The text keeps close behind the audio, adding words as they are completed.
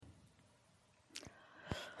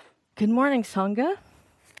Good morning, Sangha.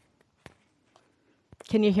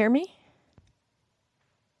 Can you hear me?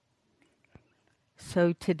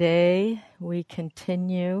 So today we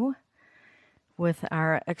continue with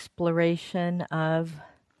our exploration of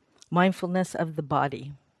mindfulness of the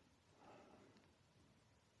body.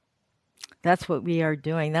 That's what we are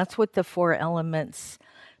doing. That's what the Four Elements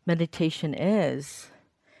meditation is.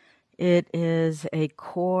 It is a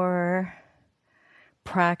core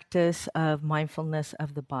practice of mindfulness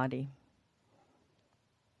of the body.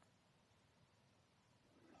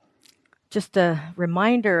 Just a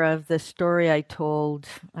reminder of the story I told,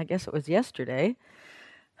 I guess it was yesterday,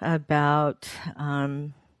 about,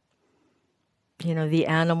 the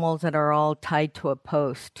animals that are all tied to a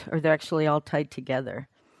post, or they're actually all tied together.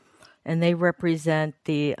 And they represent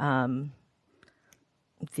the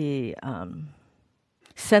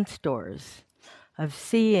sense doors of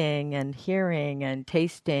seeing and hearing and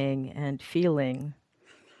tasting and feeling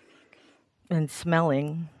and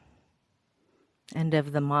smelling, and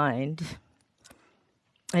of the mind,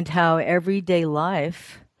 and how everyday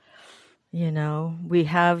life, we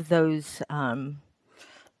have those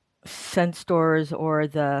sense doors or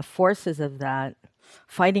the forces of that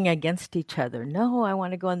fighting against each other. No, I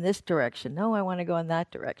want to go in this direction. No, I want to go in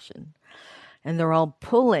that direction. And they're all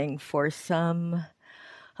pulling for some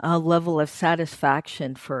level of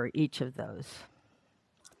satisfaction for each of those.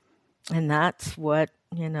 And that's what,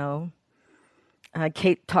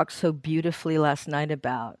 Kate talked so beautifully last night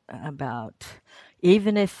about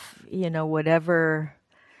even if, whatever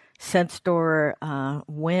sense door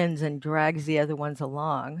wins and drags the other ones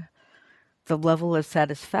along, the level of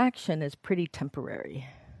satisfaction is pretty temporary.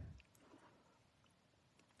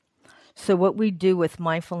 So what we do with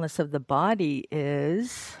mindfulness of the body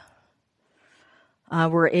is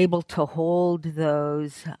we're able to hold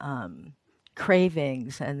those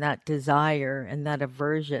cravings and that desire and that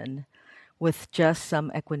aversion with just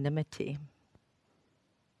some equanimity.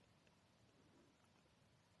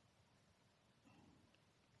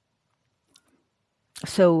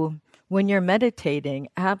 So when you're meditating,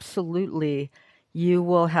 absolutely, you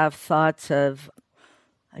will have thoughts of,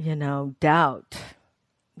 doubt.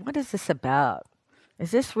 What is this about?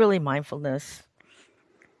 Is this really mindfulness?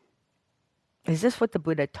 Is this what the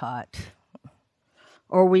Buddha taught?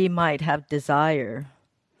 Or we might have desire.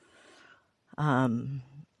 I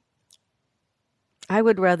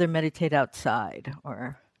would rather meditate outside,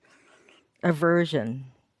 or aversion.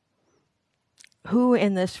 Who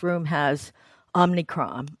in this room has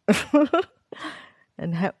Omnicron?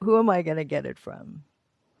 And who am I going to get it from?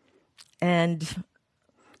 And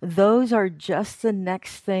those are just the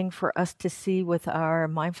next thing for us to see with our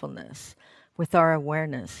mindfulness, with our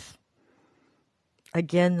awareness.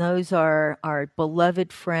 Again, those are our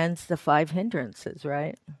beloved friends, the five hindrances,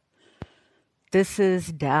 right? This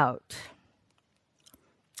is doubt.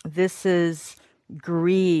 This is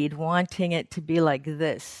greed, wanting it to be like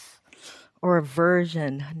this, or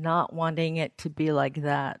aversion, not wanting it to be like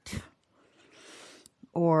that,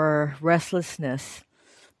 or restlessness.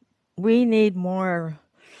 We need more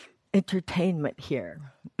entertainment here,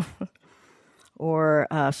 or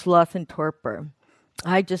sloth and torpor.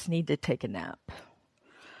 I just need to take a nap.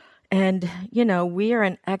 And, we are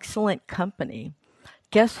an excellent company.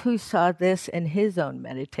 Guess who saw this in his own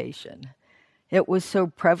meditation? It was so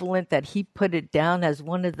prevalent that he put it down as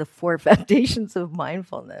one of the four foundations of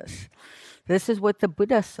mindfulness. This is what the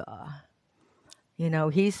Buddha saw.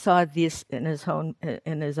 He saw this in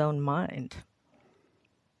his own mind.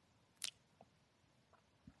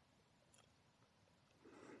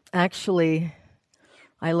 Actually,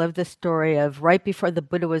 I love the story of right before the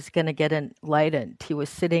Buddha was going to get enlightened, he was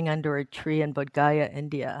sitting under a tree in Bodh Gaya,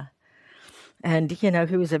 India. And, he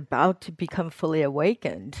was about to become fully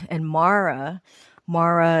awakened. And Mara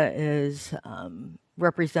is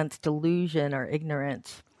represents delusion or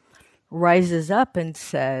ignorance, rises up and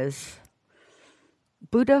says,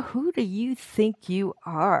 Buddha, who do you think you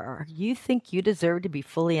are? You think you deserve to be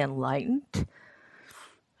fully enlightened?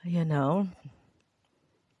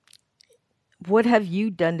 What have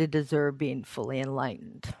you done to deserve being fully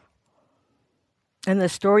enlightened? And the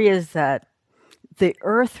story is that the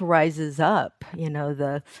earth rises up,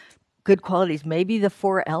 the good qualities, maybe the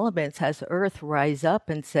four elements has earth rise up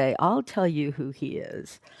and say, I'll tell you who he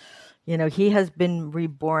is. He has been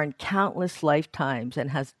reborn countless lifetimes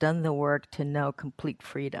and has done the work to know complete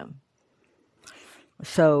freedom.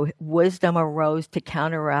 So wisdom arose to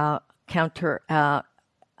counteract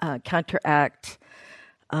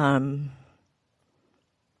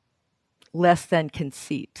less than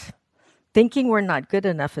conceit. Thinking we're not good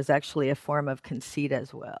enough is actually a form of conceit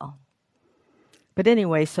as well. But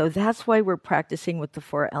anyway, so that's why we're practicing with the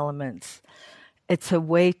four elements. It's a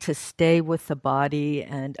way to stay with the body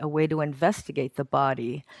and a way to investigate the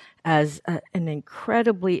body as an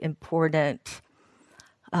incredibly important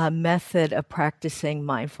method of practicing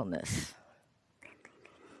mindfulness.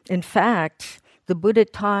 In fact, the Buddha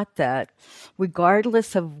taught that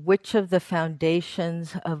regardless of which of the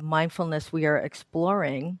foundations of mindfulness we are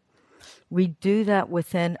exploring, we do that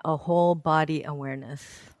within a whole body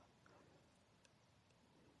awareness.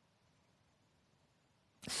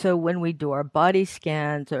 So when we do our body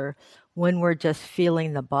scans or when we're just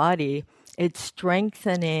feeling the body, it's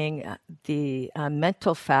strengthening the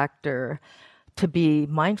mental factor to be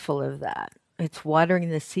mindful of that. It's watering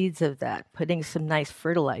the seeds of that, putting some nice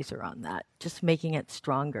fertilizer on that, just making it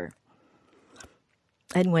stronger.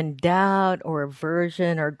 And when doubt or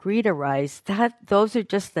aversion or greed arise, those are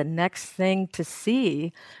just the next thing to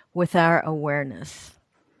see with our awareness.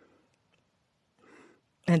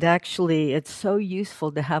 And actually, it's so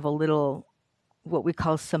useful to have a little, what we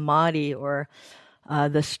call samadhi, or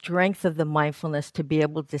the strength of the mindfulness to be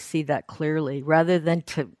able to see that clearly, rather than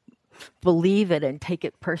to believe it and take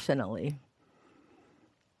it personally.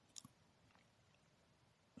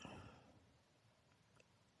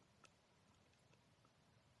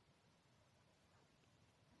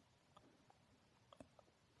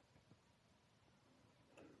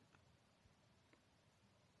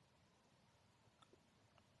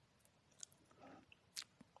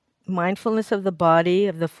 Mindfulness of the body,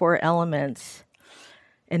 of the four elements,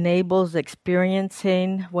 enables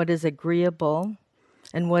experiencing what is agreeable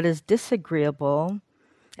and what is disagreeable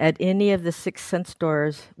at any of the six sense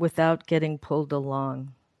doors without getting pulled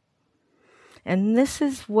along. And this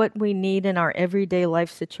is what we need in our everyday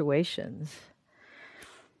life situations.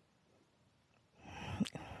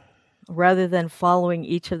 Rather than following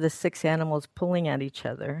each of the six animals pulling at each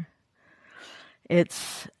other,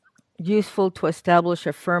 it's useful to establish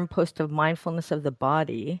a firm post of mindfulness of the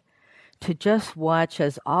body, to just watch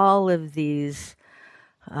as all of these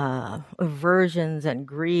aversions and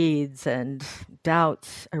greeds and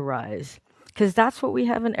doubts arise. Because that's what we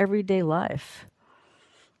have in everyday life.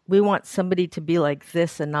 We want somebody to be like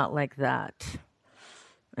this and not like that.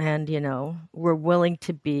 And, we're willing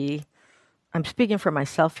to be, I'm speaking for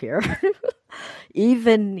myself here,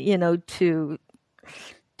 even, to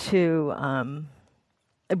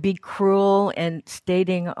be cruel and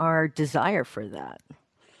stating our desire for that.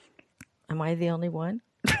 Am I the only one?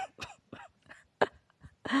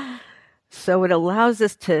 So it allows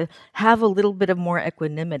us to have a little bit of more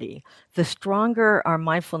equanimity. The stronger our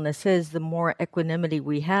mindfulness is, the more equanimity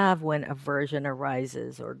we have when aversion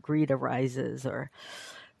arises or greed arises or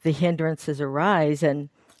the hindrances arise. And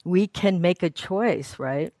we can make a choice,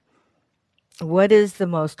 right? What is the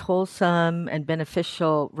most wholesome and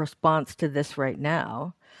beneficial response to this right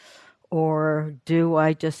now? Or do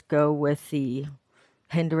I just go with the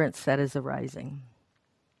hindrance that is arising?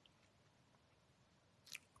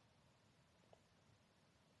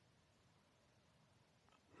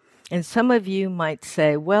 And some of you might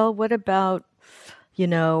say, well, what about,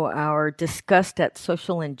 our disgust at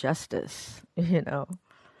social injustice? Are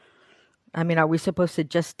we supposed to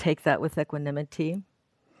just take that with equanimity?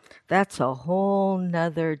 That's a whole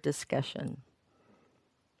nother discussion.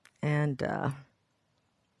 And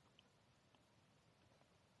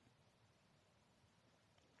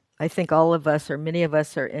I think all of us, or many of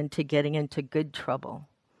us, are into getting into good trouble.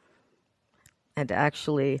 And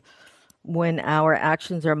actually, when our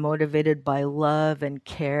actions are motivated by love and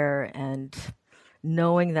care and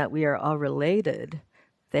knowing that we are all related,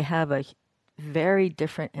 they have a very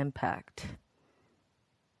different impact.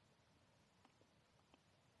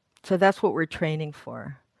 So that's what we're training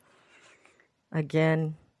for.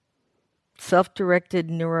 Again, self-directed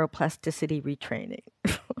neuroplasticity retraining.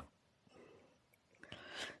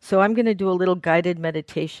 So I'm going to do a little guided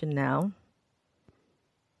meditation now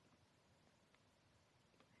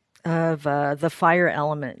of the fire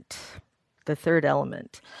element, the third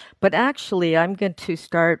element. But actually, I'm going to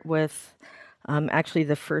start with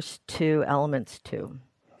the first two elements too.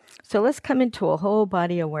 So let's come into a whole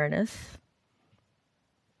body awareness.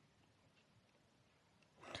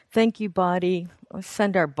 Thank you, body. Let's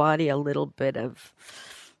send our body a little bit of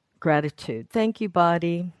gratitude. Thank you,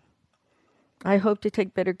 body. I hope to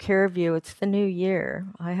take better care of you. It's the new year.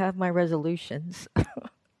 I have my resolutions.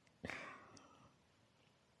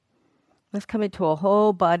 Let's come into a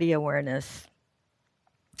whole body awareness.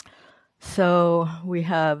 So we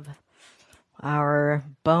have our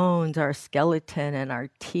bones, our skeleton, and our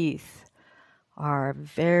teeth are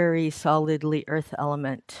very solidly earth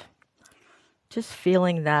element. Just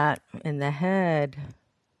feeling that in the head.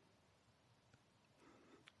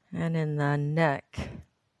 and in the neck.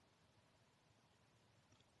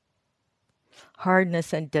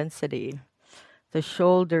 Hardness and density. The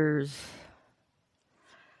shoulders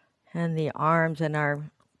and the arms and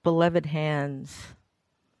our beloved hands.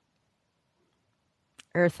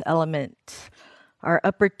 Earth element. Our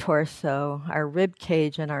upper torso, our rib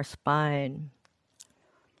cage and our spine.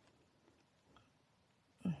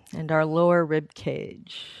 And our lower rib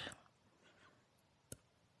cage.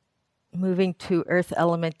 Moving to earth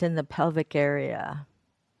element in the pelvic area.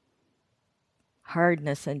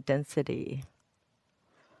 Hardness and density.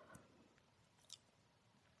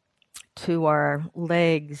 To our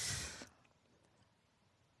legs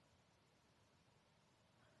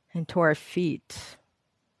and to our feet.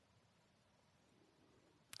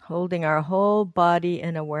 Holding our whole body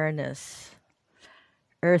in awareness.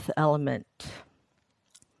 Earth element.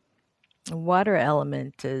 Water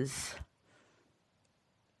element is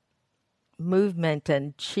movement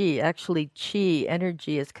and chi. Actually, chi,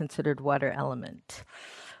 energy, is considered water element.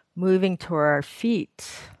 Moving to our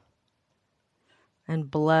feet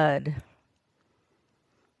and blood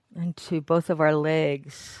and to both of our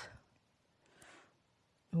legs.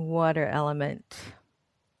 Water element.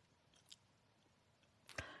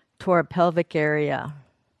 To our pelvic area,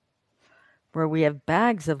 where we have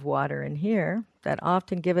bags of water in here that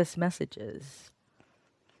often give us messages.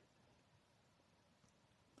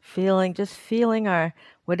 Just feeling our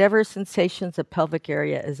whatever sensations the pelvic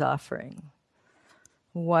area is offering.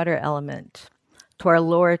 Water element. To our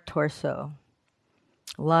lower torso,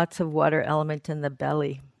 lots of water element in the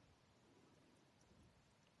belly.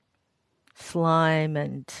 Slime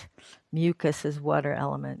and mucus is water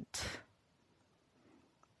element.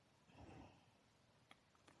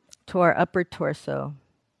 To our upper torso,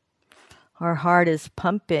 our heart is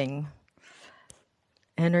pumping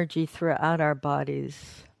energy throughout our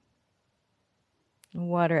bodies.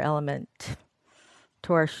 Water element.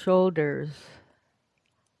 To our shoulders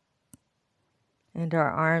and our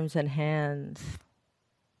arms and hands.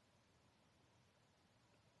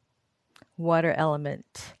 Water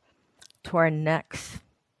element. To our necks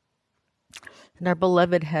and our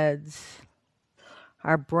beloved heads.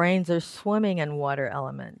 Our brains are swimming in water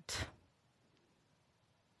element.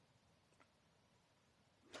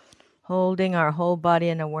 Holding our whole body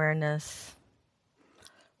in awareness.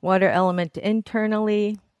 Water element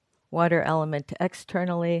internally, water element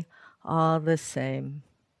externally, all the same.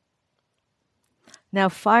 Now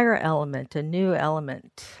fire element, a new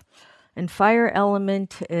element. And fire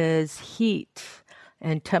element is heat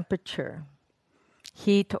and temperature,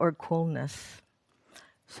 heat or coolness.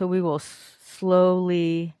 So we will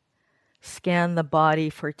slowly scan the body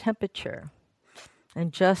for temperature.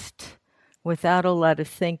 And just without a lot of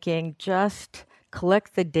thinking, just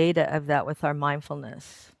collect the data of that with our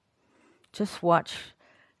mindfulness. Just watch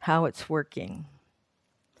how it's working.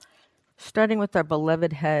 Starting with our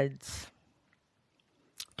beloved heads.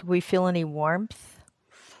 Do we feel any warmth?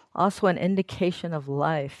 Also an indication of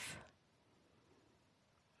life.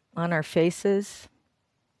 On our faces,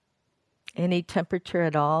 any temperature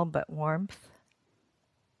at all but warmth.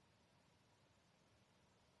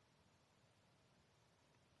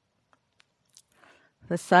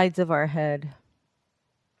 The sides of our head.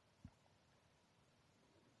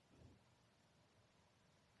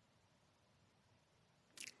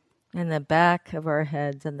 And the back of our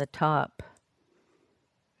heads and the top.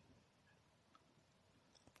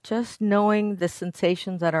 Just knowing the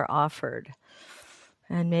sensations that are offered.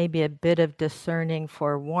 And maybe a bit of discerning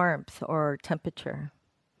for warmth or temperature.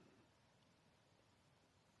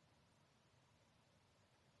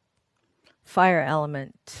 Fire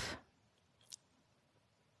element.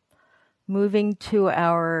 Moving to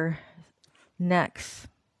our necks.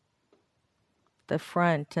 The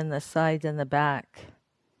front and the sides and the back.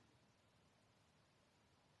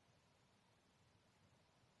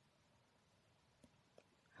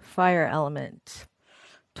 Fire element.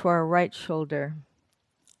 To our right shoulder.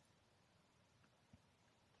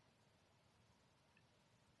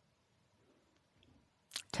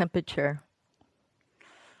 Temperature.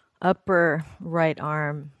 Upper right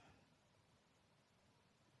arm.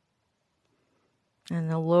 And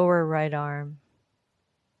the lower right arm.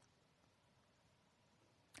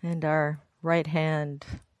 And our right hand.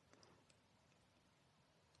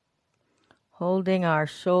 Holding our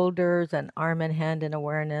shoulders and arm and hand in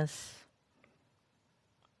awareness.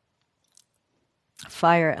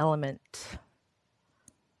 Fire element.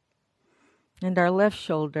 And our left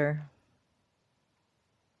shoulder.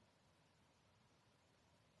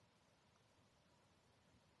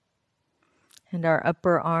 And our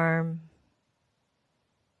upper arm.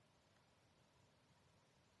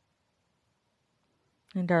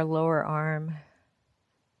 and our lower arm.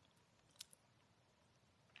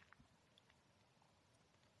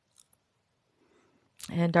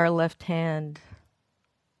 And our left hand.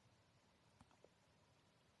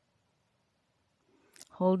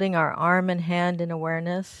 Holding our arm and hand in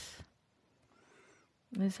awareness.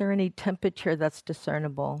 Is there any temperature that's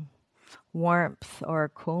discernible? Warmth or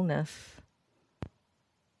coolness?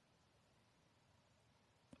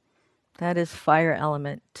 That is fire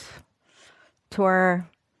element. To our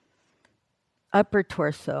upper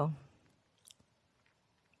torso.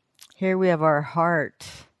 Here we have our heart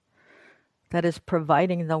that is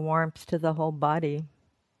providing the warmth to the whole body.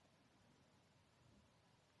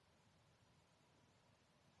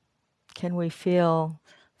 Can we feel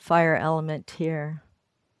fire element here?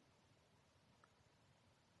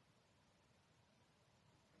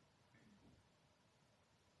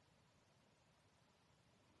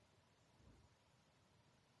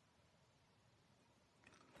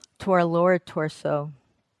 To our lower torso.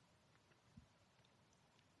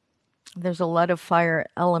 There's a lot of fire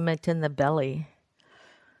element in the belly,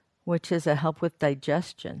 which is a help with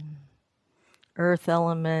digestion. Earth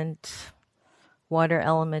element, water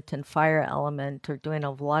element, and fire element are doing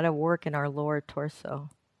a lot of work in our lower torso.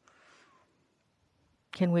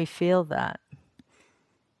 Can we feel that?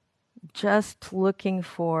 Just looking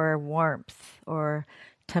for warmth or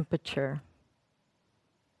temperature.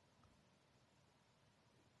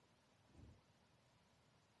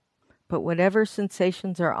 But whatever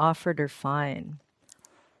sensations are offered are fine.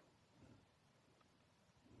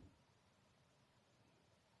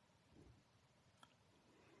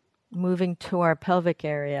 Moving to our pelvic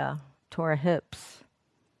area, to our hips.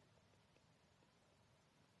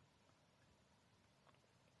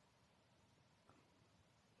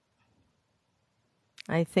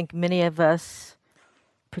 I think many of us,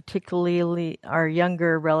 particularly our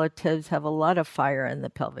younger relatives, have a lot of fire in the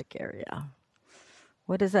pelvic area.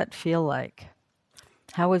 What does that feel like?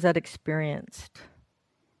 How is that experienced?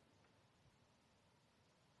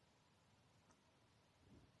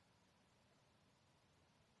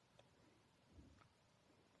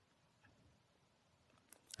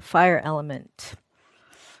 Fire element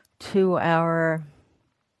to our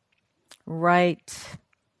right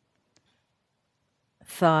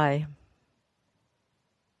thigh.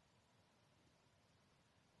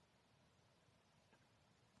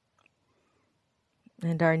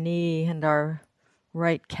 And our knee and our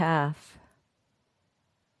right calf.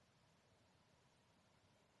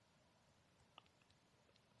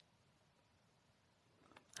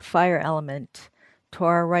 Fire element to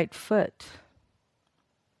our right foot.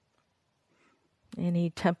 Any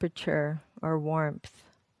temperature or warmth.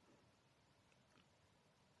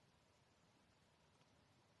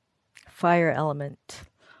 Fire element,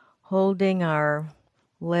 holding our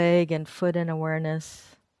leg and foot in awareness.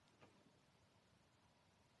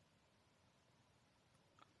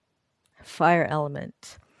 Fire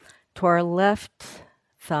element to our left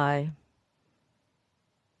thigh.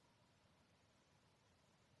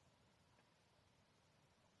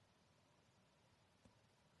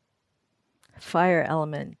 Fire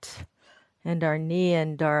element and our knee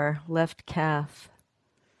and our left calf.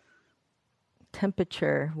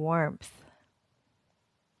 Temperature, warmth.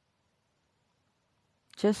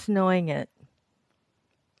 Just knowing it.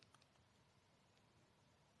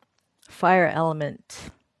 Fire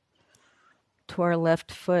element to our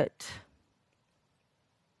left foot.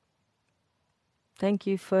 Thank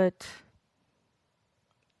you, foot.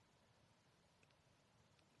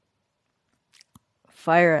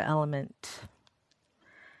 Fire element.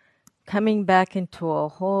 Coming back into a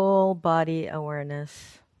whole body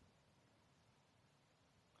awareness.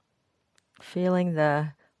 Feeling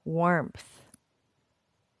the warmth,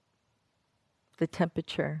 the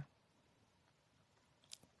temperature.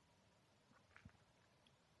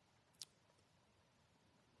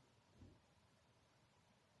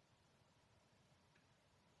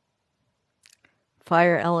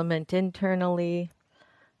 Fire element internally,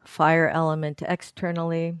 fire element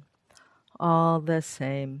externally, all the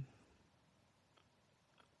same.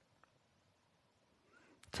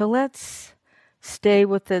 So let's stay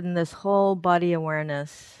within this whole body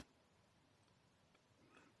awareness.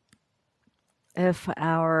 If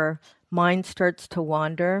our mind starts to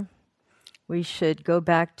wander, we should go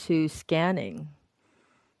back to scanning.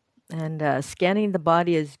 And scanning the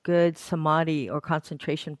body is good samadhi or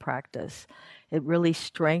concentration practice. It really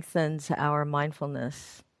strengthens our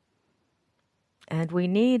mindfulness. And we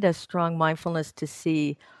need a strong mindfulness to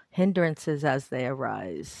see hindrances as they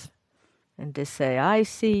arise. And to say, I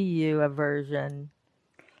see you, aversion.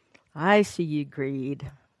 I see you, greed.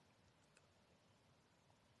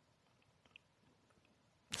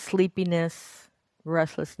 sleepiness,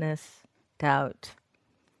 restlessness, doubt.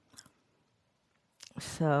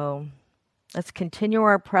 So let's continue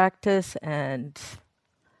our practice and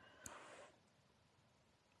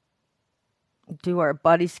do our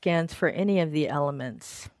body scans for any of the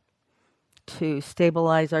elements to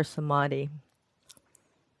stabilize our samadhi.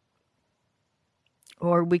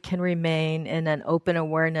 Or we can remain in an open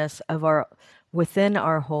awareness of our within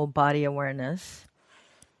our whole body awareness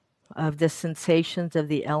of the sensations of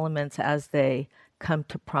the elements as they come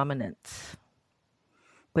to prominence.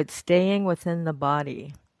 But staying within the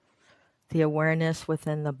body, the awareness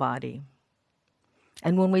within the body.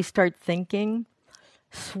 And when we start thinking,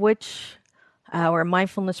 switch our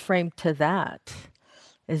mindfulness frame to that.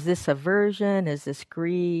 Is this aversion? Is this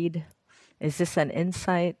greed? Is this an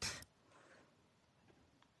insight?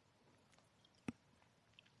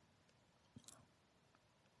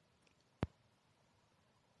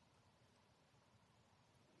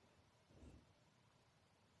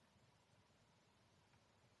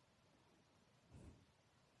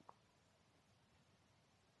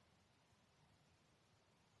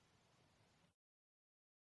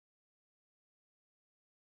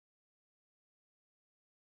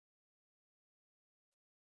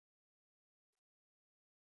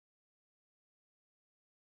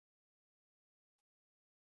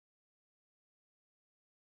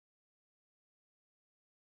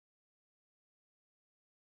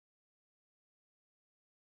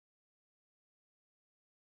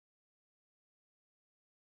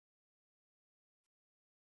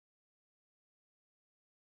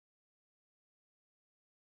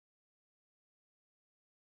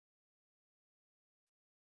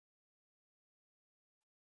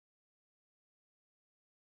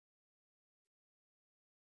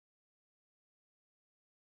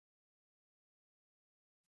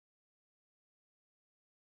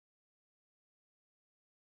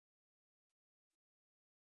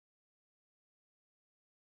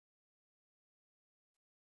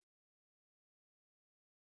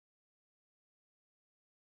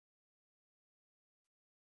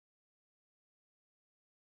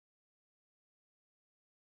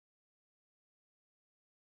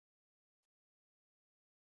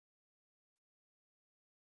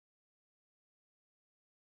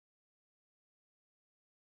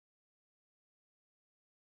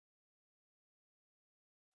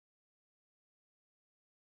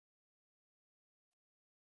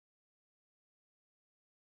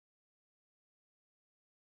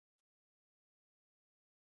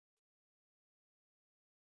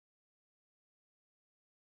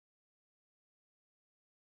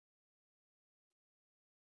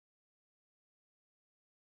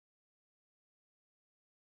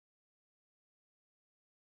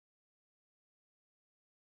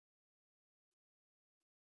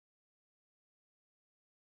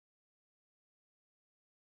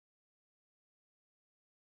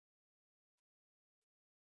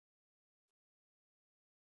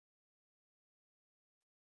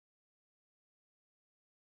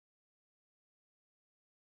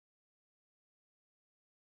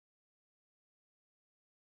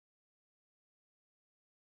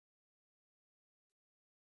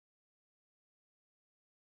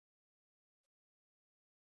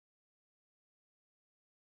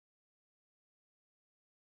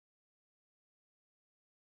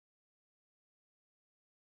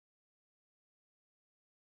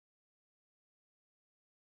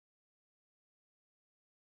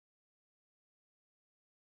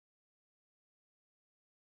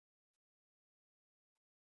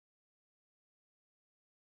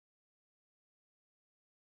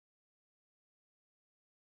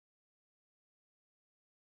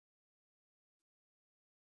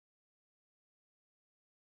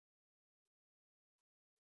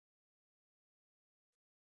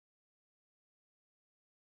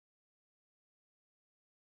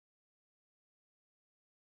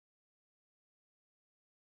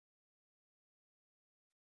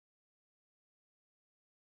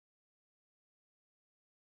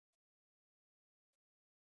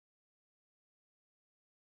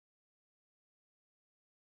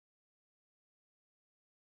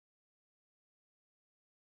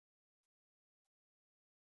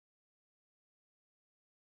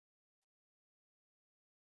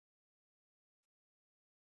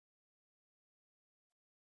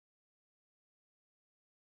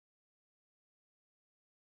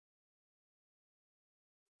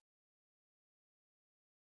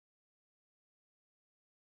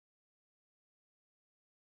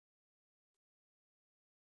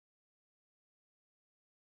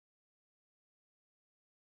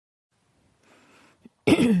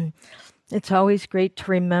 It's always great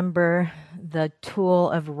to remember the tool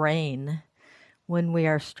of rain when we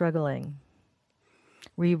are struggling.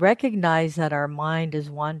 We recognize that our mind is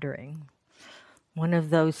wandering. One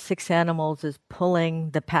of those six animals is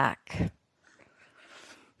pulling the pack.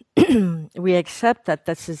 We accept that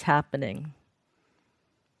this is happening.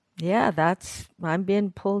 Yeah, I'm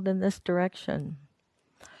being pulled in this direction.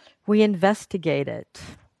 We investigate it.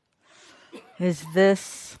 Is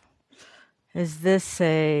this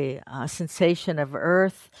a sensation of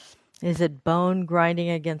earth? Is it bone grinding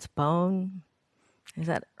against bone? Is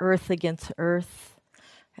that earth against earth?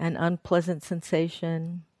 An unpleasant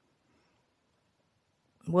sensation?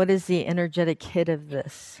 What is the energetic hit of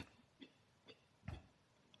this?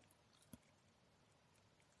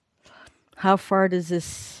 How far does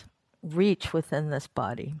this reach within this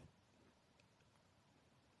body?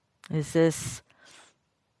 Is this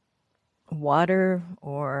water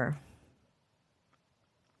or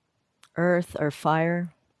earth or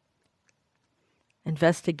fire?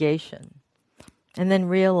 Investigation. And then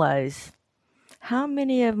realize, how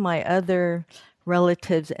many of my other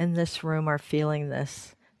relatives in this room are feeling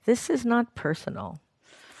this? This is not personal.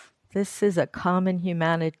 This is a common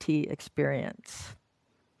humanity experience.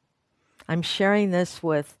 I'm sharing this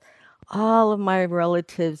with all of my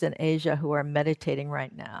relatives in Asia who are meditating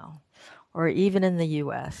right now, or even in the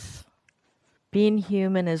US. Being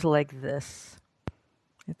human is like this.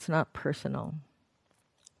 It's not personal.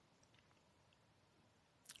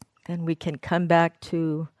 And we can come back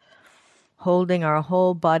to holding our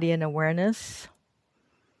whole body in awareness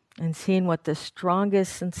and seeing what the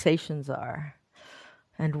strongest sensations are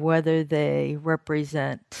and whether they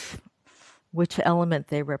represent, which element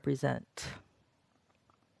they represent.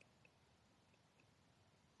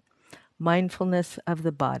 Mindfulness of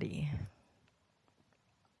the body.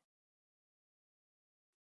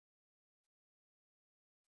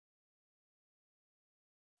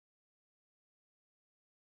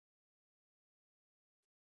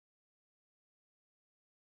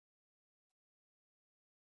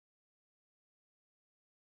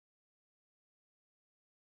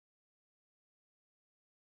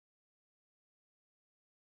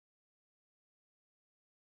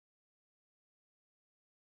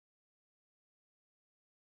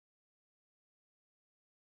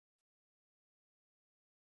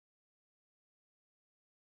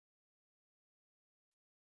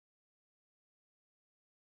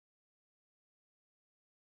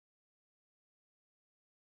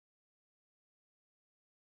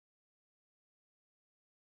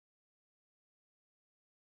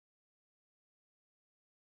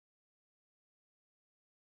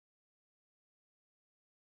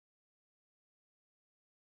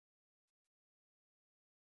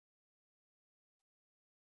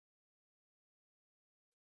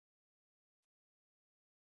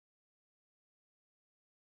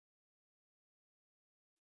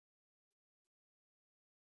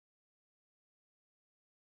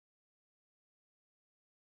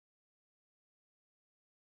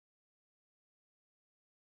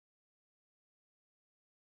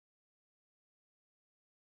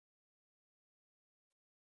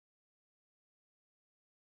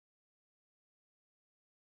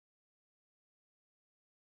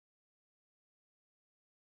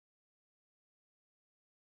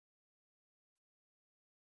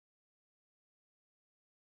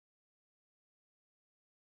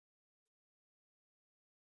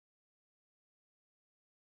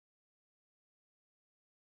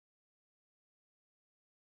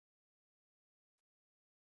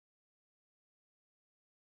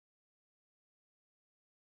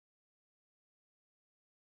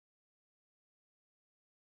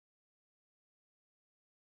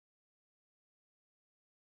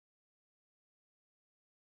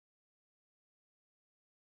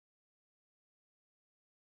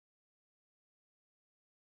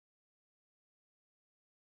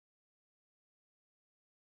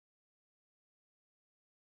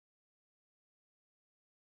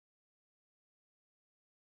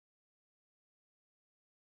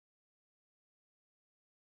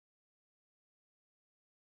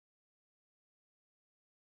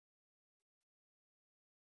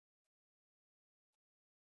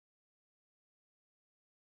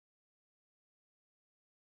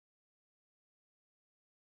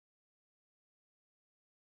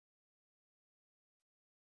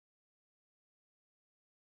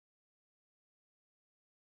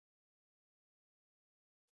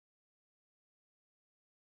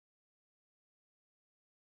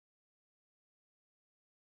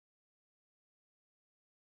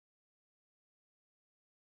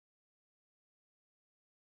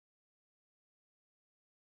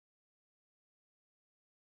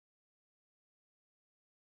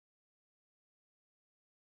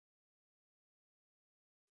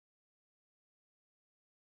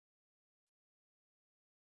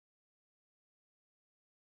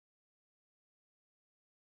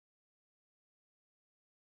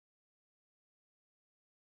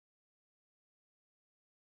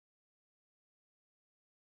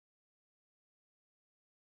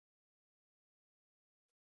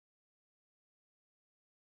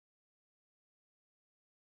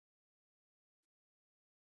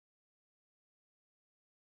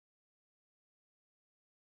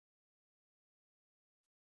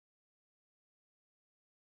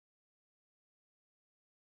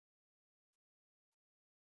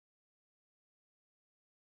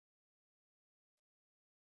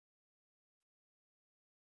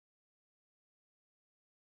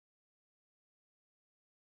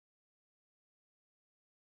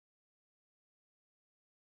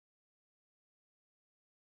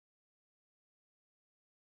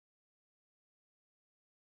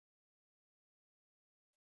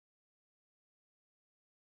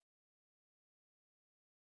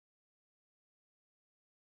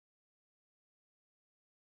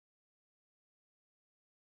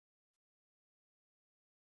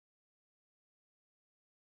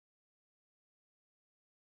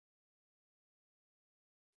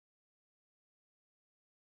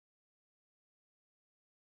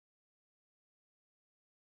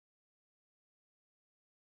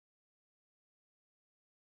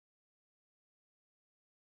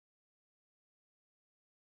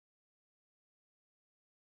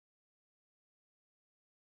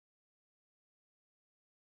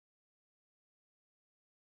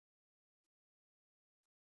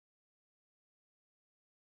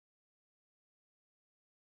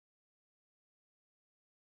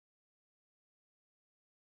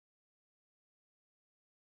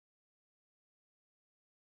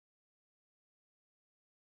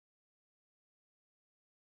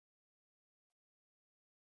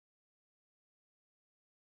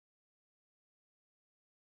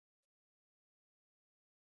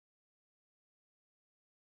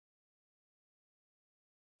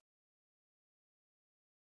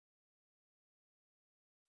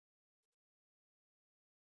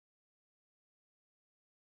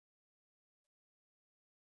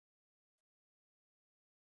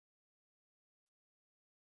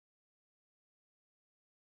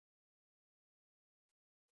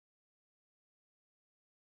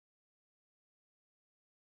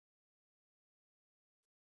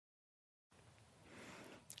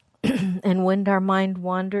 And when our mind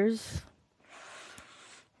wanders,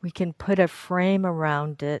 we can put a frame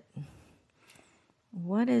around it.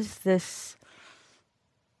 What is this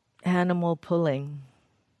animal pulling?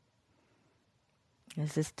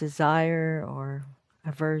 Is this desire or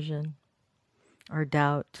aversion or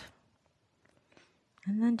doubt?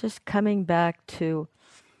 And then just coming back to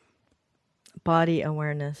body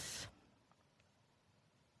awareness.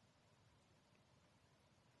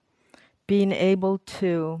 Being able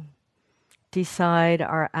to decide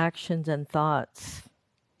our actions and thoughts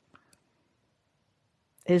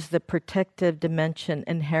is the protective dimension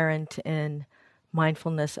inherent in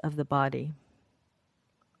mindfulness of the body.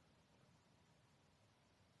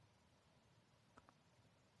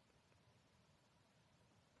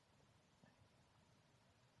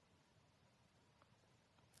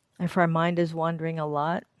 If our mind is wandering a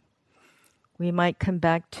lot, we might come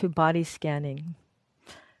back to body scanning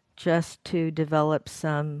just to develop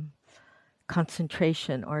some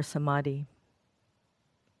concentration or samadhi.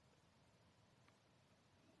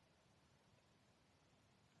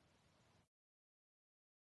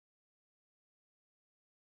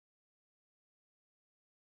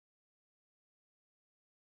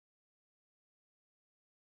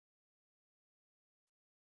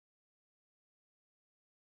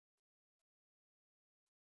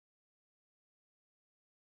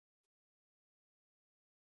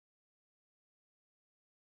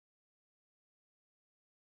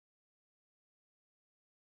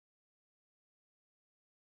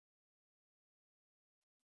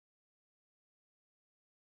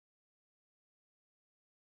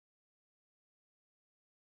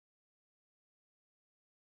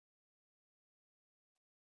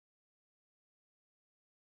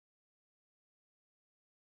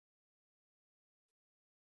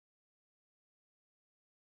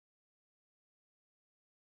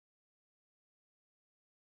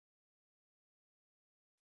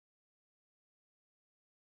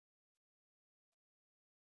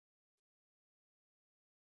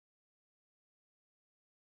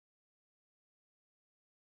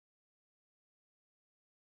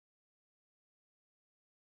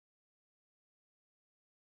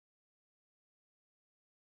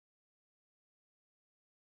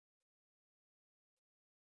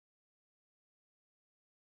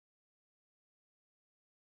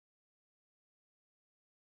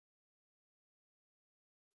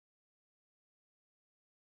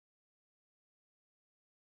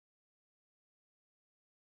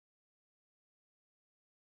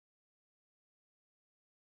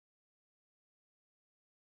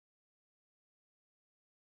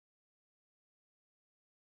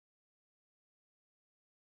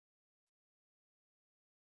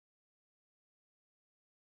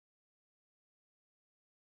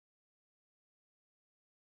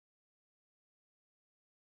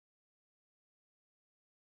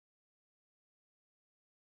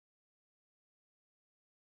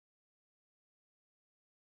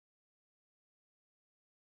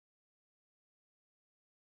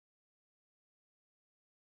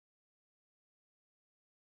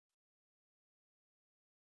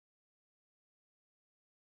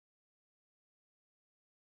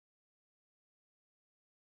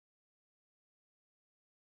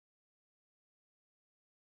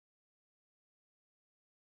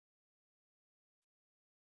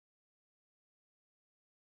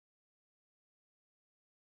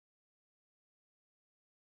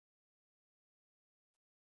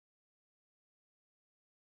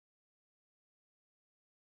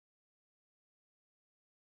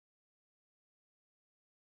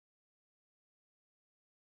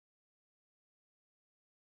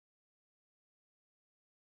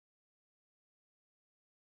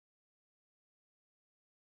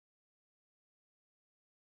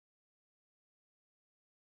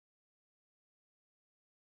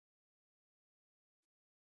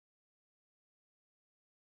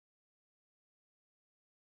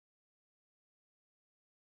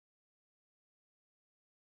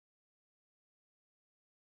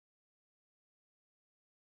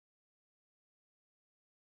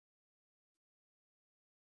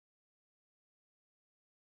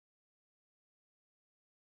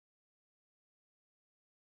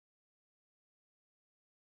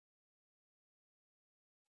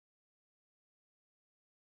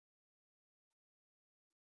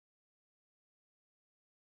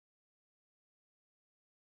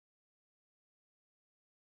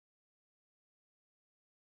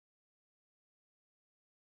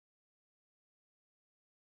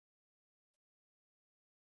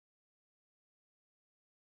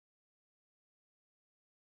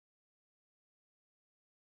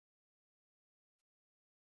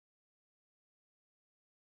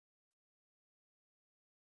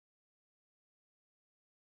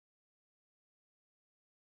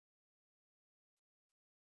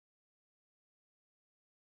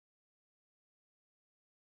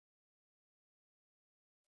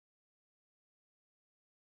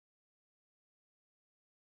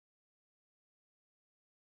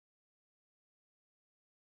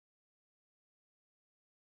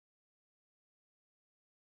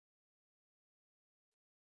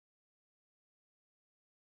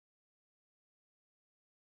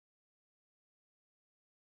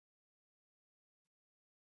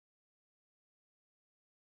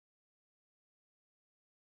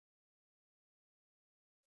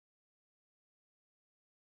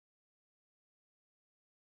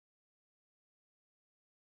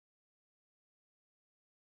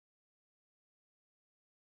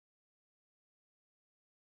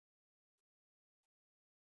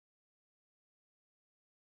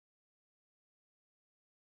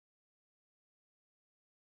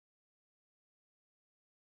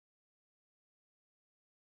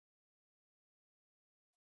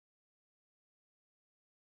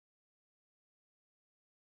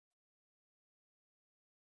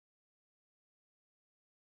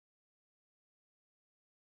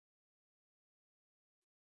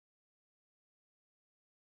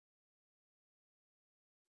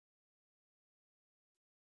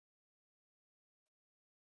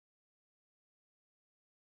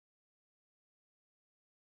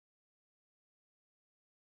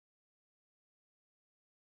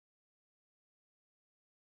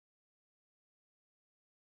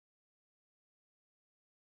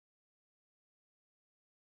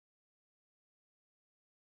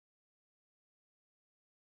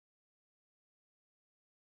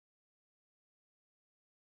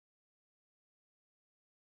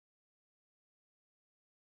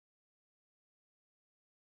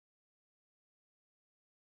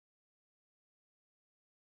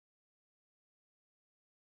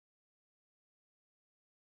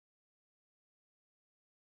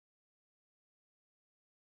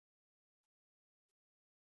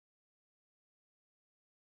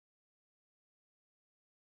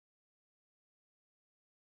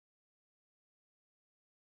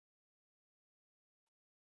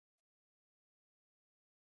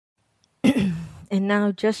 And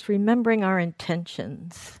now just remembering our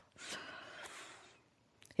intentions.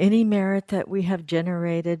 Any merit that we have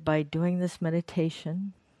generated by doing this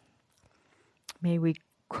meditation, may we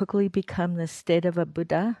quickly become the state of a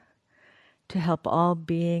Buddha to help all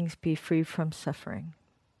beings be free from suffering.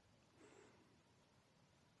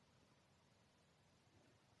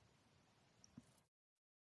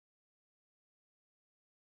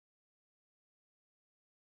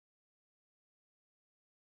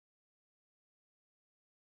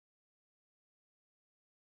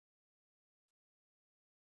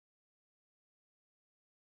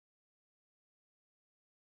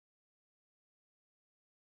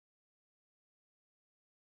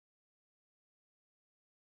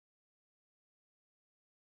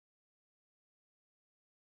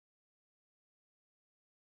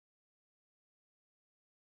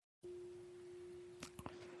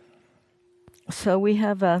 So we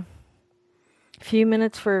have a few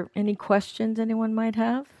minutes for any questions anyone might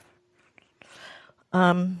have.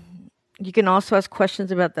 You can also ask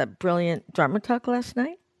questions about that brilliant Dharma talk last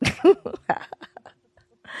night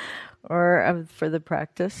or for the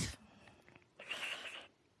practice.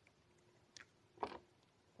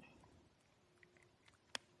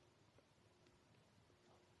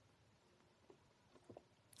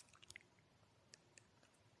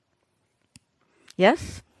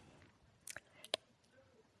 Yes?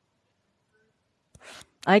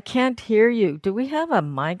 I can't hear you. Do we have a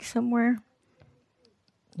mic somewhere?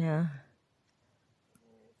 Yeah.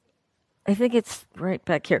 I think it's right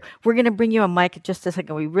back here. We're going to bring you a mic in just a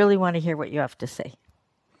second. We really want to hear what you have to say.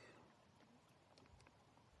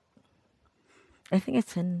 I think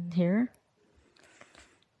it's in here.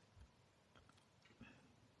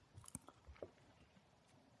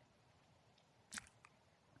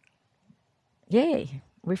 Yay,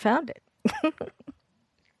 we found it.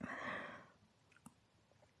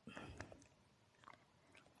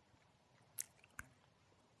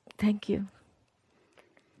 Thank you.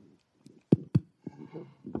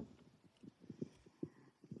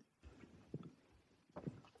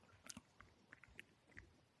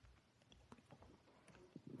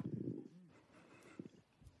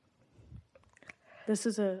 This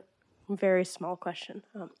is a very small question.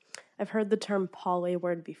 I've heard the term poly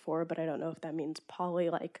word before, but I don't know if that means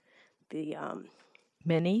poly like the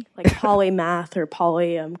Many? like polymath or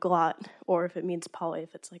polyglot, or if it means poly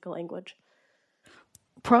if it's like a language.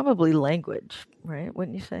 Probably language, right?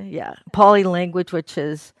 Wouldn't you say? Yeah. Pali language, which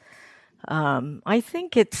is, I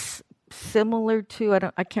think it's similar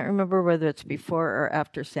to, I can't remember whether it's before or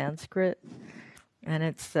after Sanskrit. And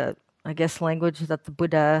it's the, I guess, language that the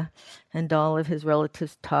Buddha and all of his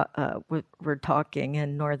relatives were talking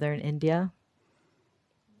in northern India.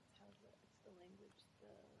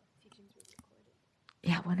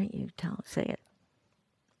 Yeah, why don't you say it?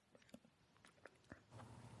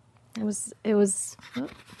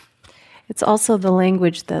 It's also the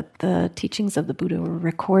language that the teachings of the Buddha were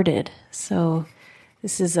recorded. So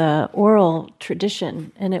this is a oral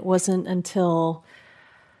tradition, and it wasn't until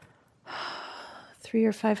 300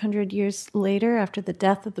 or 500 years later, after the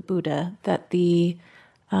death of the Buddha, that the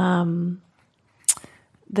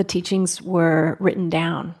teachings were written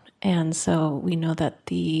down. And so we know that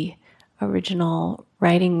the original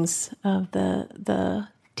writings of the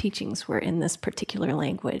teachings were in this particular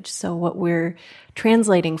language. So what we're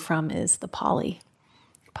translating from is the Pali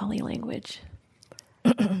language.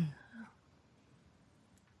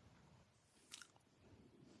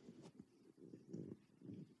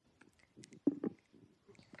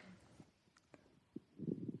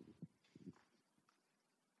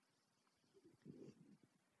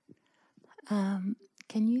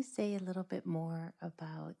 Can you say a little bit more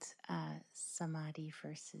about samadhi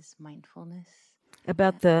versus mindfulness?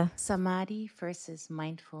 About the samadhi versus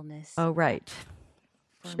mindfulness. Oh, right.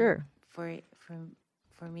 Sure. For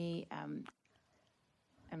me, I'm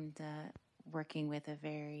working with a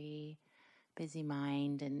very busy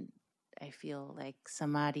mind, and I feel like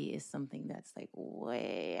samadhi is something that's like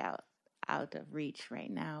way out of reach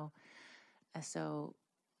right now.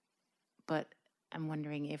 But I'm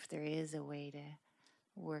wondering if there is a way to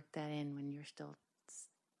work that in when you're still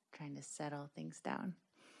trying to settle things down.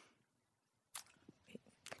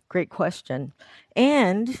 Great question.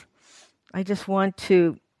 And I just want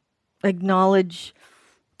to acknowledge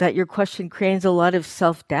that your question creates a lot of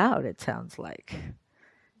self-doubt, it sounds like.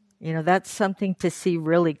 You know, that's something to see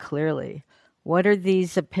really clearly. What are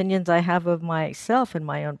these opinions I have of myself in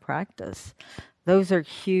my own practice? Those are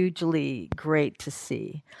hugely great to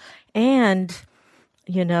see. And,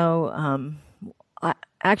 you know,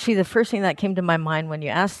 actually the first thing that came to my mind when you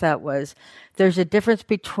asked that was there's a difference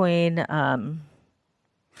between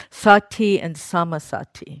Sati and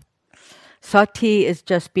samasati. Sati is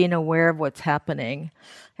just being aware of what's happening.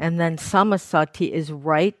 And then samasati is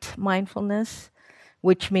right mindfulness,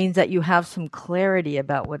 which means that you have some clarity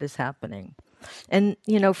about what is happening. And,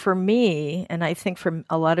 for me, and I think for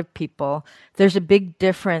a lot of people, there's a big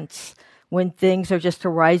difference when things are just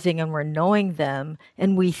arising and we're knowing them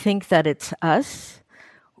and we think that it's us,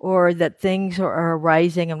 or that things are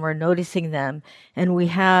arising and we're noticing them and we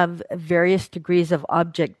have various degrees of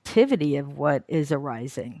objectivity of what is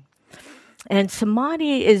arising. And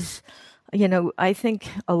samadhi is, I think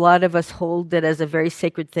a lot of us hold it as a very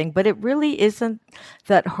sacred thing, but it really isn't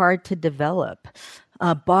that hard to develop.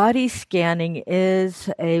 Body scanning is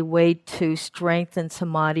a way to strengthen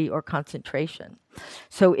samadhi or concentration.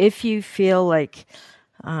 So if you feel like,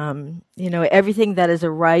 everything that is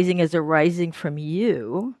arising from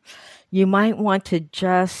you, you might want to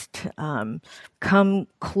just come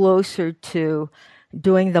closer to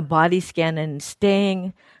doing the body scan and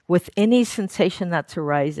staying with any sensation that's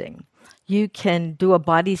arising. You can do a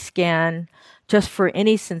body scan just for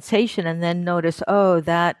any sensation and then notice, oh,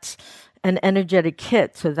 that's an energetic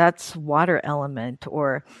hit, so that's water element.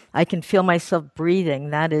 Or I can feel myself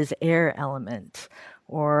breathing, that is air element.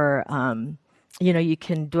 Or, you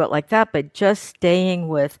can do it like that, but just staying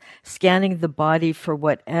with scanning the body for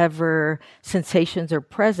whatever sensations are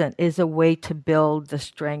present is a way to build the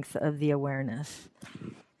strength of the awareness.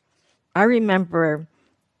 I remember,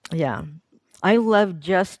 I love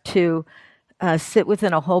just to sit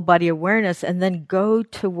within a whole body awareness and then go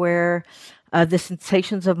to where the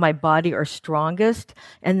sensations of my body are strongest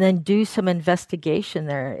and then do some investigation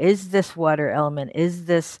there. Is this water element? Is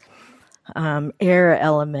this air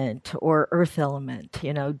element or earth element?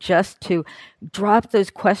 Just to drop those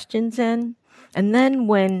questions in. And then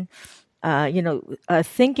when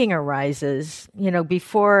thinking arises,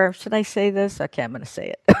 before, should I say this? Okay, I'm going to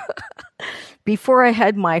say it. Before I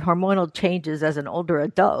had my hormonal changes as an older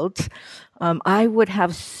adult, I would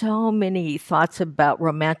have so many thoughts about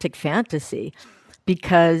romantic fantasy,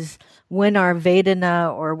 because when our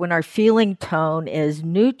Vedana or when our feeling tone is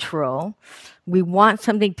neutral, we want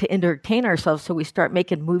something to entertain ourselves, so we start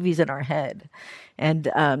making movies in our head. And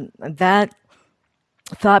that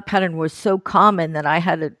thought pattern was so common that I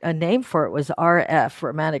had a name for it, was RF,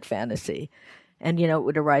 romantic fantasy. And, it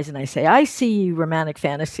would arise and I say, I see romantic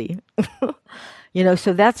fantasy.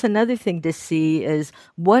 So that's another thing to see is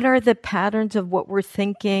what are the patterns of what we're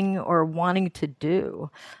thinking or wanting to do?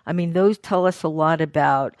 I mean, those tell us a lot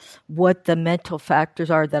about what the mental factors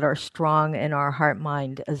are that are strong in our heart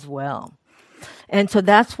mind as well. And so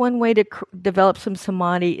that's one way to develop some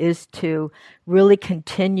samadhi, is to really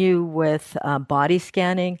continue with body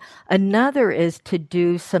scanning. Another is to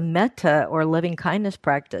do some metta or loving kindness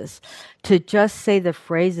practice. To just say the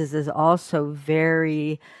phrases is also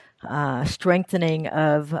very strengthening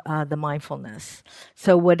of the mindfulness.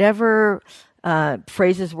 So whatever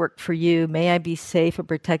phrases work for you, may I be safe and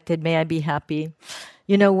protected, may I be happy.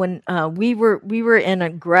 When we were in a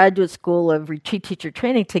graduate school of retreat teacher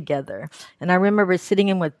training together, and I remember sitting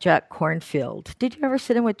in with Jack Cornfield. Did you ever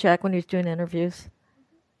sit in with Jack when he was doing interviews?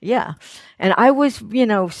 Yeah. And I was,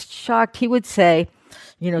 shocked. He would say,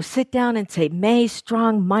 sit down and say, may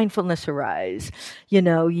strong mindfulness arise.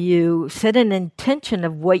 You set an intention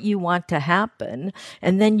of what you want to happen,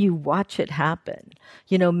 and then you watch it happen.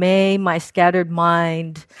 May my scattered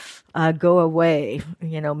mind go away.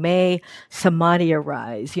 May samadhi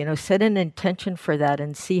arise. Set an intention for that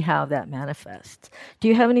and see how that manifests. Do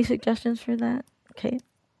you have any suggestions for that? Okay.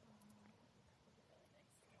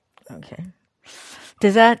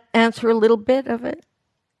 Does that answer a little bit of it?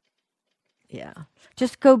 Yeah.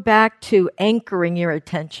 Just go back to anchoring your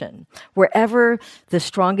attention. Wherever the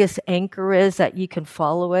strongest anchor is, that you can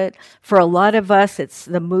follow it. For a lot of us, it's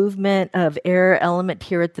the movement of air element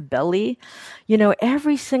here at the belly.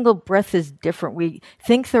 Every single breath is different. We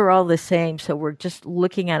think they're all the same, so we're just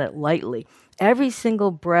looking at it lightly. Every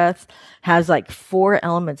single breath has like 4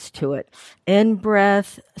 elements to it. In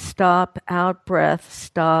breath, stop, out breath,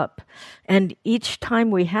 stop. And each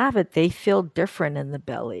time we have it, they feel different in the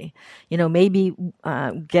belly. Maybe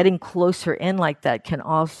getting closer in like that can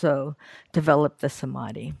also develop the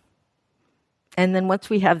samadhi. And then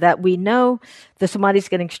once we have that, we know the samadhi is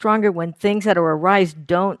getting stronger when things that arise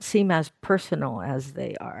don't seem as personal as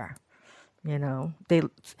they are.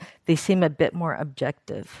 They seem a bit more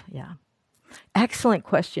objective. Yeah. Excellent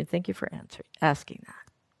question. Thank you for asking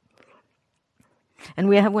that. And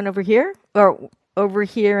we have one over here, or over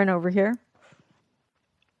here and over here.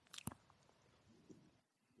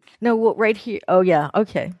 No, well, right here. Oh, yeah.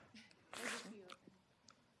 Okay.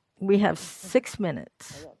 We have 6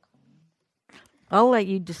 minutes. I'll let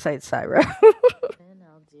you decide, Syra. Then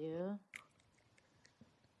I'll do.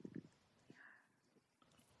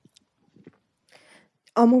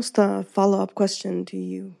 Almost a follow-up question to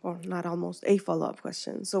you, or not almost, a follow-up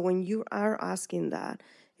question. So when you are asking that,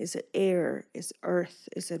 is it air, is it earth,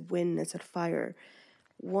 is it wind, is it fire?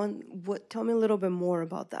 Tell me a little bit more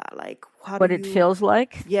about that. Like, how do What it you, feels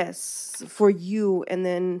like? yes, for you, and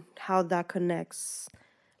then how that connects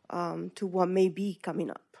to what may be coming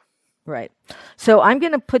up. Right. So I'm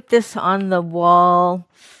going to put this on the wall,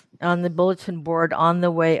 on the bulletin board on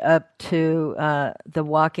the way up to the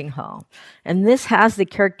walking hall. And this has the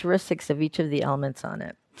characteristics of each of the elements on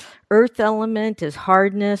it. Earth element is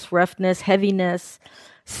hardness, roughness, heaviness,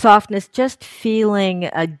 softness, just feeling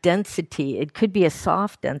a density. It could be a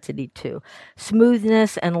soft density too.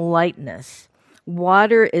 Smoothness and lightness.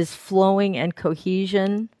 Water is flowing and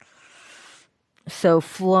cohesion. So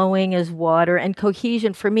flowing is water, and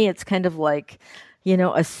cohesion for me, it's kind of like,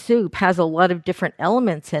 a soup has a lot of different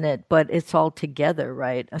elements in it, but it's all together,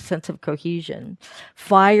 right? A sense of cohesion.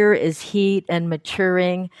 Fire is heat and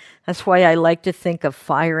maturing. That's why I like to think of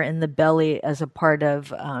fire in the belly as a part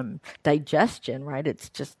of digestion, right? It's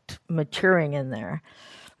just maturing in there.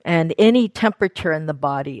 And any temperature in the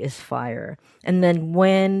body is fire. And then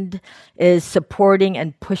wind is supporting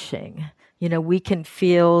and pushing. We can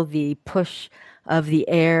feel the push of the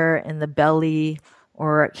air in the belly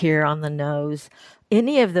or here on the nose.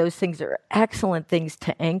 Any of those things are excellent things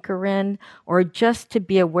to anchor in or just to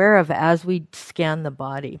be aware of as we scan the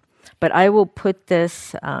body. But I will put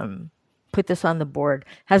this on the board.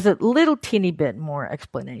 Has a little teeny bit more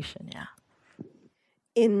explanation, yeah.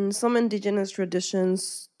 In some indigenous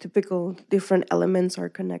traditions, typical different elements are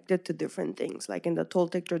connected to different things. Like in the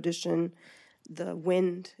Toltec tradition, the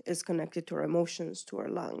wind is connected to our emotions, to our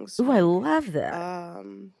lungs. Ooh, I love that.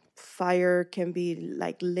 Fire can be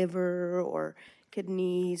like liver or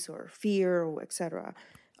kidneys or fear or etc.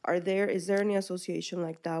 Is there any association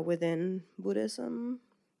like that within Buddhism?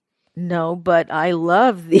 No, but I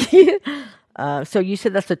love the. So you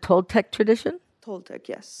said that's a Toltec tradition? Toltec,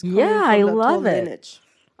 yes. Yeah, I love it.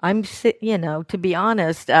 Lineage. To be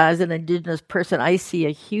honest, as an indigenous person, I see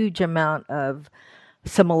a huge amount of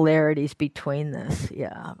similarities between this.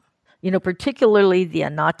 Yeah. Particularly the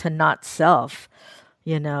anatta not self,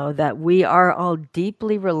 that we are all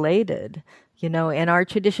deeply related. In our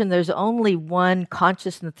tradition, there's only one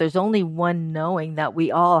consciousness, there's only one knowing that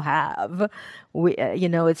we all have.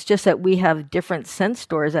 It's just that we have different sense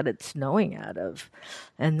doors that it's knowing out of.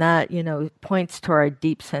 And that, points to our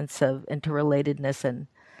deep sense of interrelatedness and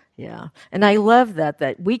yeah. And I love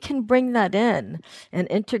that we can bring that in and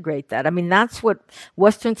integrate that. I mean, that's what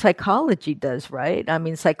Western psychology does, right? I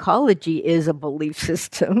mean, psychology is a belief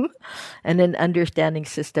system and an understanding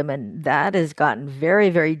system, and that has gotten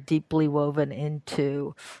very, very deeply woven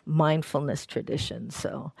into mindfulness traditions.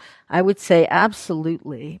 So I would say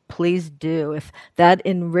absolutely, please do. If that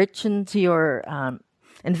enriches your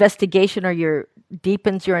investigation or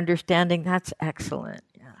deepens your understanding, that's excellent.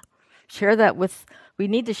 Yeah. Share that we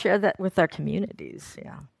need to share that with our communities,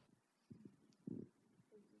 yeah.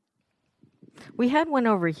 We had one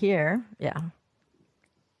over here, yeah.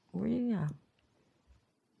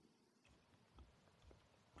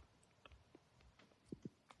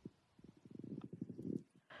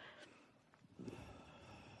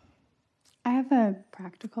 I have a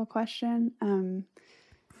practical question.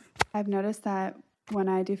 I've noticed that when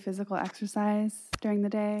I do physical exercise during the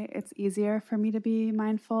day, it's easier for me to be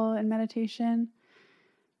mindful in meditation.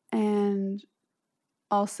 And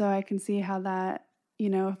also I can see how that,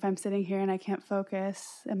 if I'm sitting here and I can't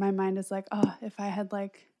focus and my mind is like, oh, if I had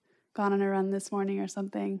gone on a run this morning or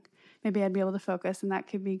something, maybe I'd be able to focus, and that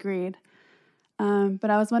could be greed. But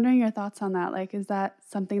I was wondering your thoughts on that. Is that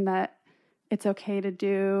something that it's okay to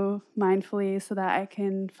do mindfully so that I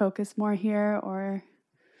can focus more here, or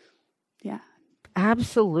yeah?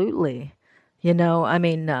 Absolutely.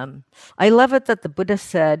 I love it that the Buddha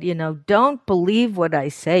said, don't believe what I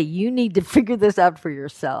say. You need to figure this out for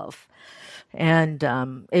yourself. And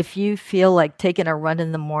if you feel like taking a run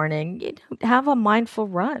in the morning, have a mindful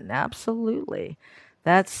run. Absolutely.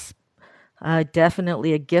 That's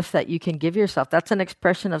definitely a gift that you can give yourself. That's an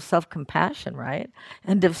expression of self-compassion, right?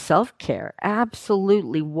 And of self-care.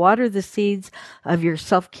 Absolutely. Water the seeds of your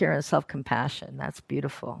self-care and self-compassion. That's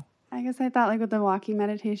beautiful. I guess I thought with the walking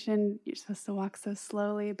meditation, you're supposed to walk so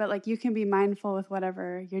slowly, but you can be mindful with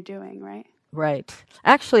whatever you're doing, right? Right.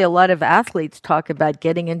 Actually, a lot of athletes talk about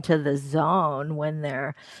getting into the zone when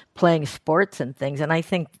they're playing sports and things. And I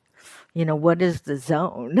think, what is the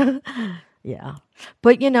zone? Yeah.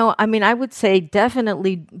 But I mean, I would say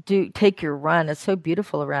definitely do take your run. It's so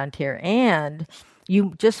beautiful around here. And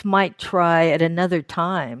you just might try at another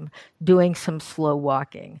time doing some slow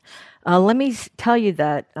walking. Let me tell you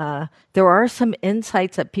that there are some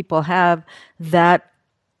insights that people have that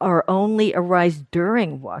are only arise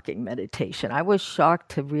during walking meditation. I was shocked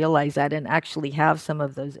to realize that and actually have some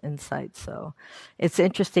of those insights. So it's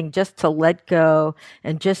interesting just to let go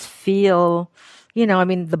and just feel, I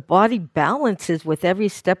mean, the body balances with every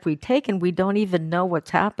step we take and we don't even know what's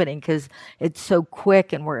happening because it's so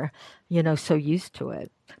quick and we're, so used to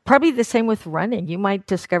it. Probably the same with running. You might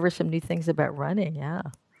discover some new things about running. Yeah.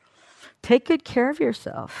 Take good care of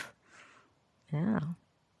yourself. Yeah.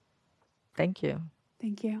 Thank you.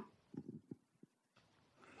 Thank you.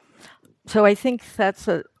 So I think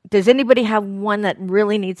does anybody have one that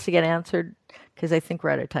really needs to get answered? Because I think we're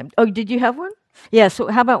out of time. Oh, did you have one? Yeah, so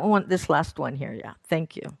how about this last one here? Yeah,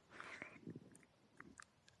 thank you.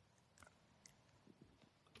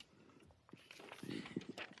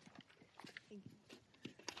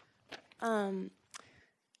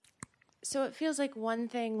 So it feels like one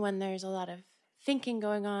thing when there's a lot of thinking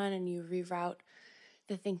going on and you reroute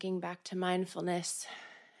the thinking back to mindfulness.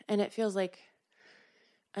 And it feels like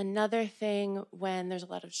another thing when there's a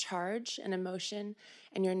lot of charge and emotion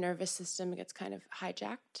and your nervous system gets kind of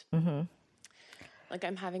hijacked. Mm-hmm. Like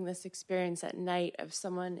I'm having this experience at night of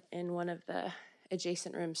someone in one of the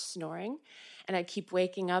adjacent rooms snoring. And I keep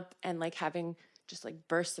waking up and like having just like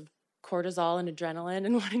bursts of cortisol and adrenaline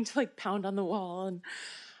and wanting to like pound on the wall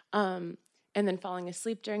and then falling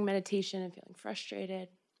asleep during meditation and feeling frustrated.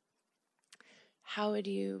 How would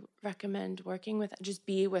you recommend working with, just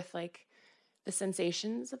be with like the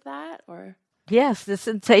sensations of that or? Yes, the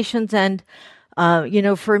sensations. And,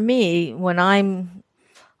 for me, when I'm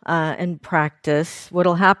in practice,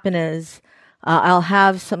 what'll happen is I'll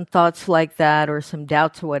have some thoughts like that or some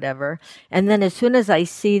doubts or whatever. And then as soon as I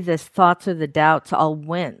see the thoughts or the doubts, I'll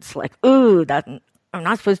wince like, ooh, I'm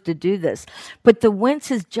not supposed to do this. But the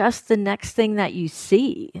wince is just the next thing that you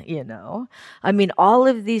see, I mean, all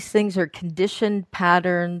of these things are conditioned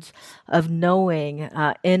patterns of knowing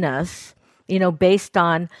in us, based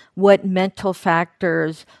on what mental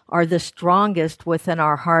factors are the strongest within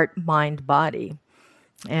our heart, mind, body.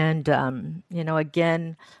 And,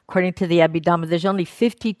 again, according to the Abhidhamma, there's only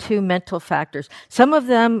 52 mental factors. Some of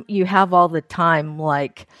them you have all the time,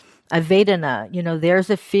 like Vedana, there's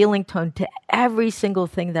a feeling tone to every single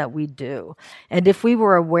thing that we do. And if we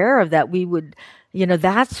were aware of that, we would,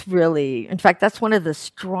 that's really, in fact, that's one of the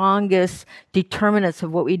strongest determinants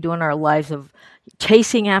of what we do in our lives, of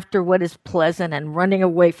chasing after what is pleasant and running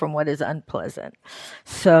away from what is unpleasant.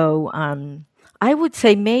 So, I would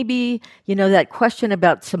say maybe, that question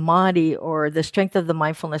about samadhi or the strength of the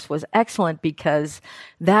mindfulness was excellent because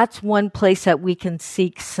that's one place that we can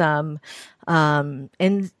seek some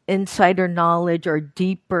insider knowledge or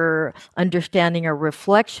deeper understanding or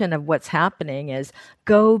reflection of what's happening. Is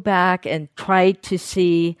go back and try to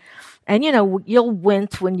see, and you'll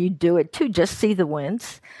wince when you do it too, just see the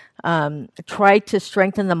wince. Try to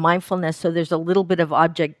strengthen the mindfulness so there's a little bit of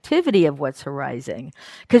objectivity of what's arising.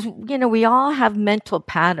 Because, we all have mental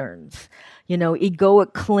patterns,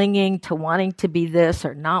 egoic clinging to wanting to be this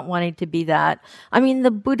or not wanting to be that. I mean,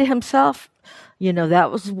 the Buddha himself,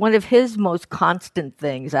 that was one of his most constant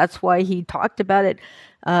things. That's why he talked about it,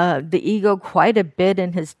 the ego, quite a bit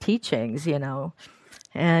in his teachings,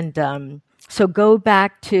 And so go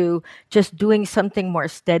back to just doing something more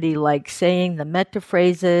steady, like saying the metta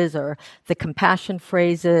phrases or the compassion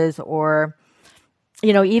phrases, or,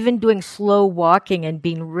 even doing slow walking and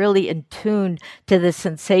being really in tune to the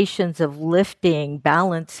sensations of lifting,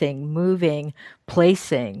 balancing, moving,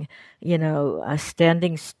 placing,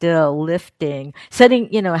 standing still, lifting,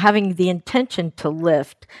 setting, having the intention to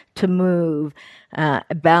lift, to move,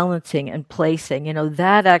 balancing and placing,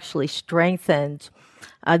 that actually strengthens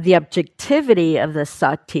the objectivity of the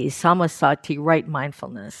sati, samasati, right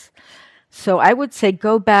mindfulness. So I would say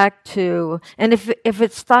go back to, and if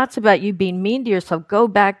it's thoughts about you being mean to yourself, go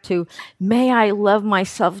back to, may I love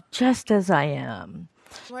myself just as I am.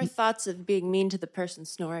 More thoughts of being mean to the person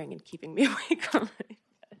snoring and keeping me awake all night.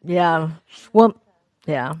 Yeah. Well,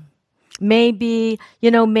 yeah. Maybe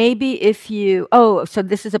if you, so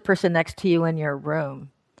this is a person next to you in your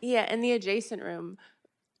room. Yeah, in the adjacent room.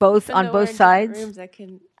 On both sides? Rooms,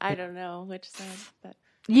 I don't know which side, but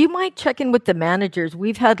you might check in with the managers.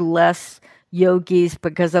 We've had less yogis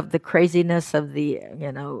because of the craziness of the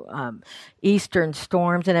eastern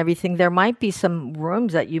storms and everything. There might be some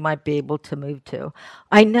rooms that you might be able to move to.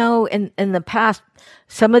 I know in the past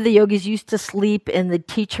some of the yogis used to sleep in the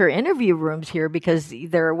teacher interview rooms here because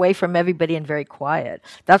they're away from everybody and very quiet.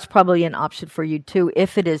 That's probably an option for you too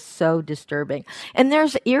if it is so disturbing. And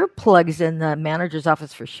there's earplugs in the manager's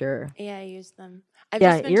office for sure. Yeah, I use them. I've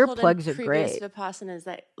Yeah, just been told in earplugs are previous great. Vipassanas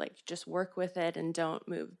that like just work with it and don't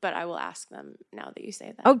move. But I will ask them now that you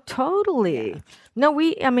say that. Oh, totally.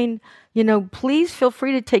 Yeah. No, please feel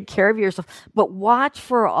free to take care of yourself, but watch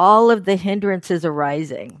for all of the hindrances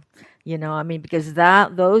arising. Because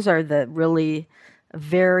those are the really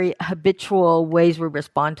very habitual ways we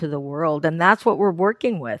respond to the world. And that's what we're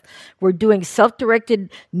working with. We're doing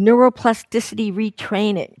self-directed neuroplasticity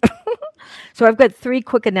retraining. So I've got 3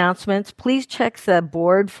 quick announcements. Please check the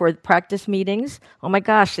board for the practice meetings. Oh my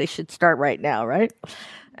gosh, they should start right now, right?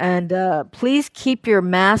 And please keep your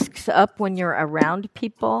masks up when you're around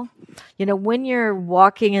people. When you're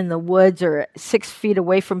walking in the woods or 6 feet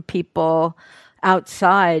away from people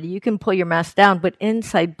outside, you can pull your mask down, but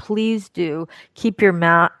inside, please do keep your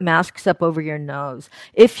masks up over your nose.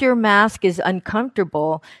 If your mask is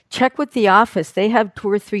uncomfortable, check with the office. They have 2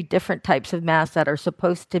 or 3 different types of masks that are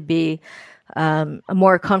supposed to be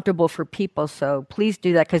more comfortable for people. So please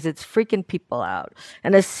do that because it's freaking people out.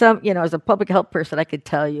 And as a public health person, I could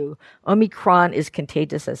tell you, Omicron is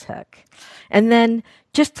contagious as heck. And then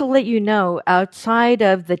just to let you know, outside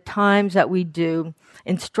of the times that we do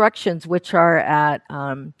instructions, which are at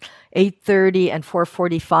 8:30 and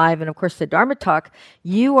 4:45, and of course the Dharma talk,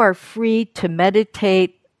 you are free to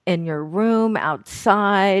meditate in your room,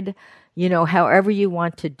 outside, however you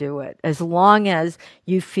want to do it, as long as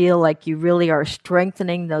you feel like you really are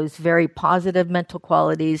strengthening those very positive mental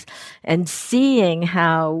qualities and seeing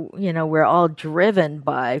how, we're all driven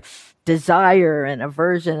by desire and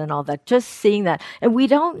aversion and all that, just seeing that. And we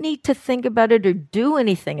don't need to think about it or do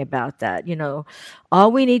anything about that.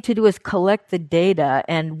 All we need to do is collect the data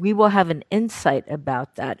and we will have an insight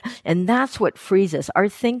about that. And that's what frees us. Our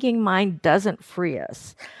thinking mind doesn't free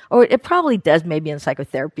us. Or it probably does maybe in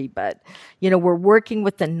psychotherapy, but, we're working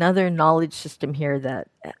with another knowledge system here that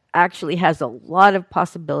actually has a lot of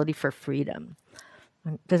possibility for freedom.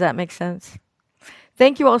 Does that make sense?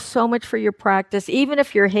 Thank you all so much for your practice. Even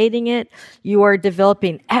if you're hating it, you are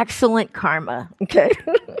developing excellent karma. Okay?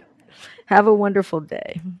 Have a wonderful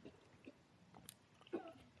day.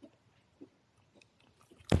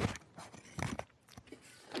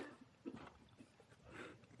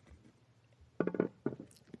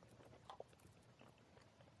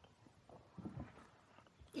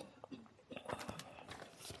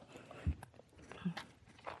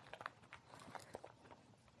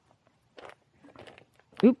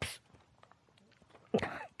 Oops.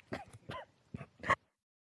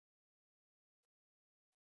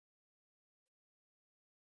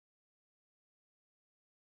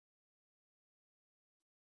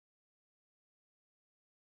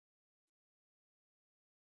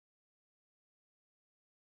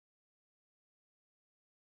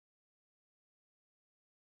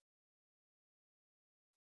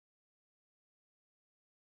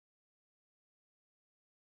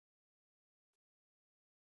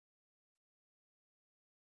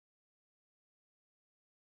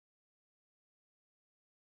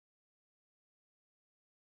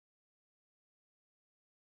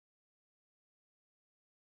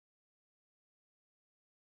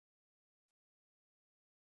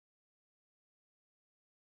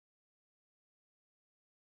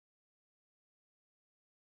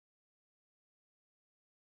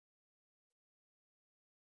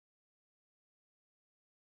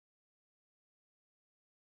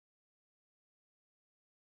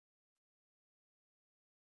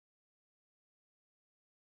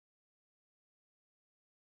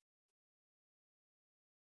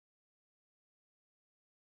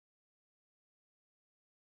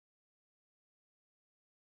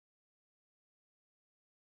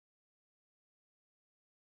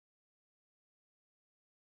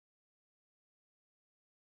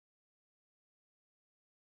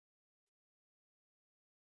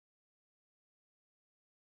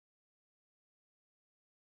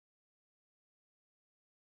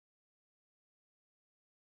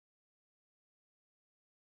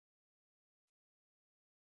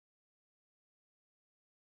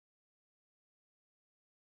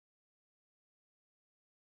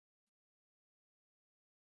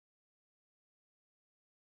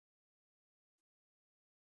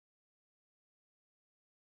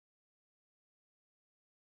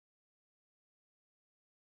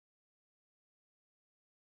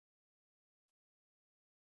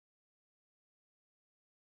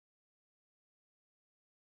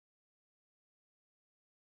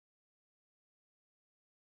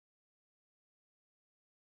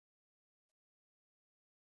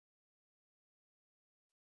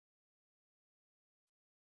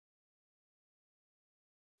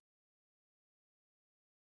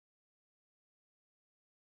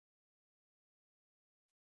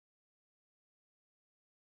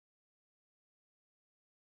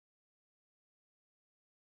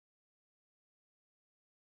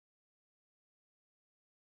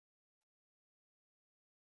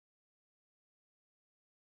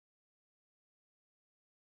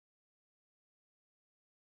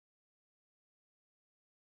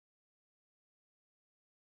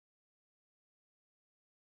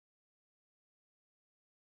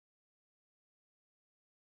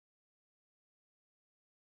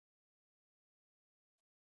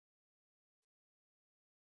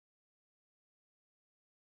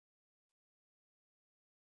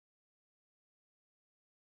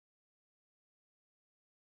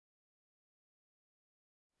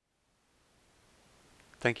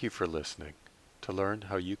 Thank you for listening. To learn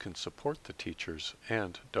how you can support the teachers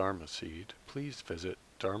and Dharma Seed, please visit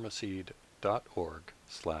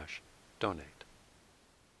dharmaseed.org/donate.